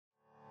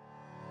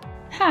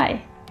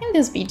Hi! In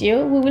this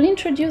video, we will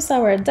introduce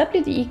our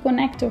WDE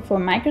Connector for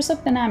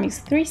Microsoft Dynamics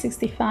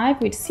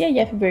 365 with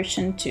CIF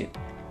version 2,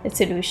 a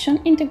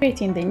solution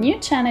integrating the new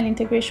channel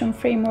integration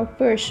framework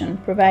version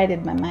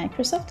provided by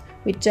Microsoft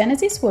with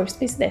Genesys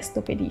Workspace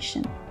Desktop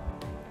Edition.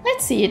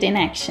 Let's see it in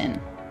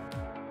action.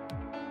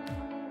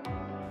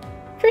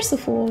 First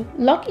of all,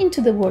 log into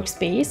the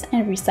workspace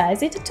and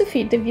resize it to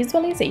fit the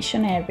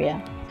visualization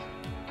area.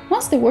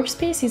 Once the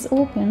workspace is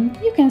open,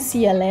 you can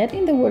see a LED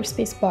in the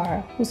workspace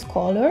bar, whose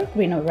color,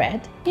 green or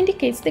red,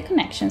 indicates the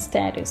connection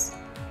status.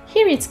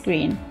 Here it's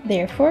green,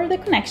 therefore the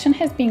connection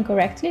has been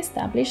correctly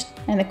established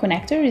and the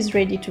connector is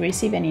ready to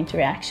receive any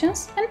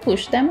interactions and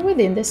push them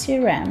within the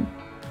CRM.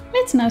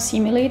 Let's now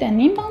simulate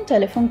an inbound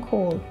telephone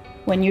call.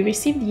 When you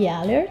receive the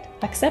alert,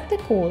 accept the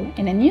call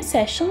and a new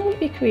session will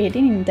be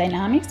created in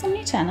Dynamics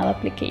Omnichannel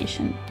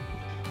application.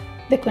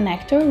 The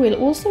connector will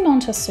also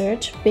launch a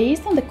search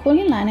based on the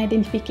calling line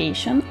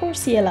identification or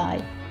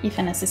CLI. If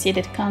an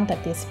associated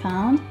contact is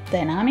found,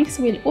 Dynamics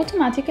will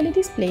automatically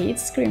display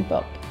its screen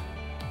pop.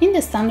 In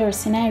the standard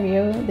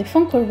scenario, the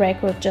phone call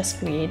record just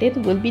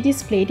created will be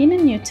displayed in a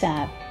new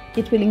tab.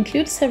 It will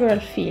include several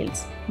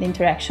fields: the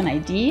interaction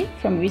ID,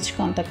 from which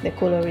contact the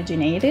call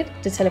originated,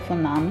 the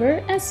telephone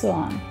number, and so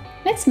on.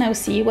 Let's now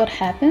see what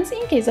happens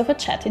in case of a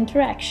chat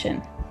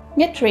interaction.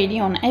 Get ready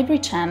on every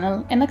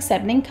channel and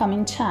accept the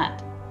incoming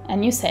chat. A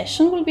new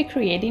session will be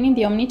created in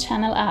the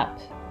Omnichannel app.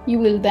 You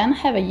will then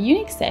have a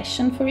unique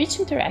session for each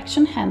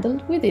interaction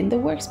handled within the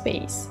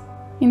workspace.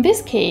 In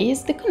this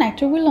case, the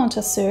connector will launch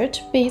a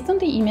search based on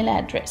the email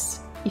address.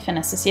 If an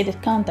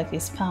associated contact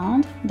is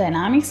found,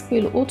 Dynamics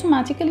will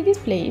automatically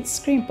display its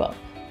screen pop.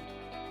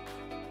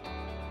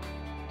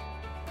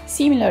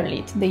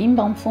 Similarly to the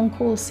inbound phone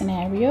call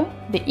scenario,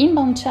 the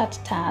inbound chat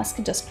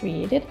task just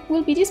created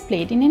will be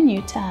displayed in a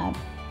new tab.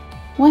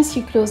 Once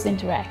you close the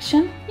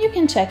interaction, you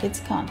can check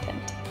its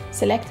content.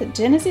 Select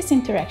Genesys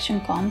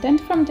Interaction Content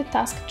from the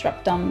Task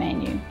drop-down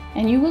menu,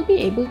 and you will be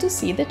able to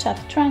see the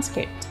chat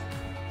transcript.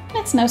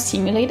 Let's now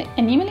simulate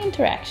an email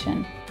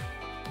interaction.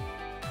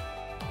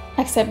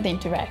 Accept the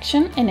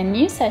interaction and a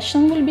new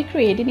session will be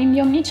created in the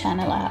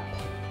Omnichannel app.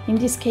 In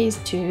this case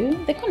too,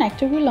 the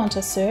connector will launch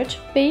a search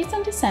based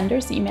on the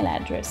sender's email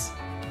address.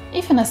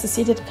 If an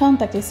associated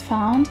contact is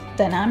found,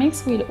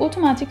 Dynamics will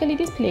automatically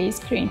display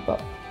screen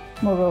pop.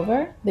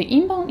 Moreover, the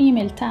inbound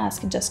email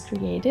task just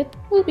created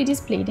will be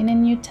displayed in a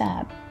new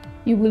tab.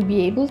 You will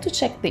be able to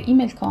check the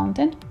email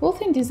content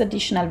both in this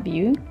additional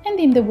view and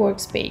in the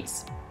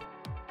workspace.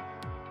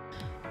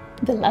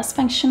 The last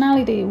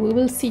functionality we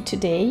will see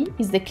today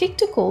is the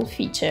click-to-call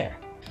feature.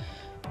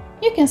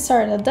 You can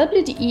start a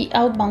WDE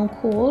outbound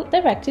call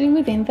directly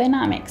within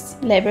Dynamics,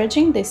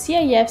 leveraging the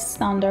CIF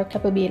standard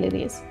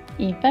capabilities.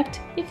 In fact,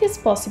 it is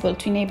possible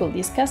to enable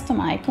this custom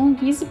icon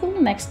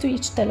visible next to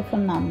each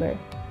telephone number.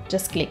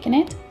 Just click on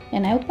it,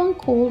 an outbound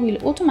call will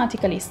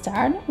automatically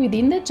start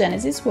within the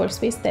Genesys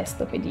Workspace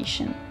Desktop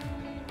Edition.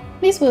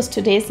 This was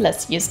today's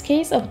last use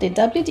case of the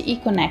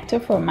WDE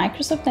Connector for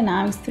Microsoft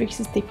Dynamics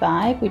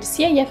 365 with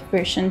CIF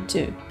version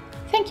 2.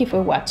 Thank you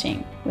for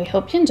watching. We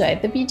hope you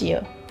enjoyed the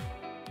video.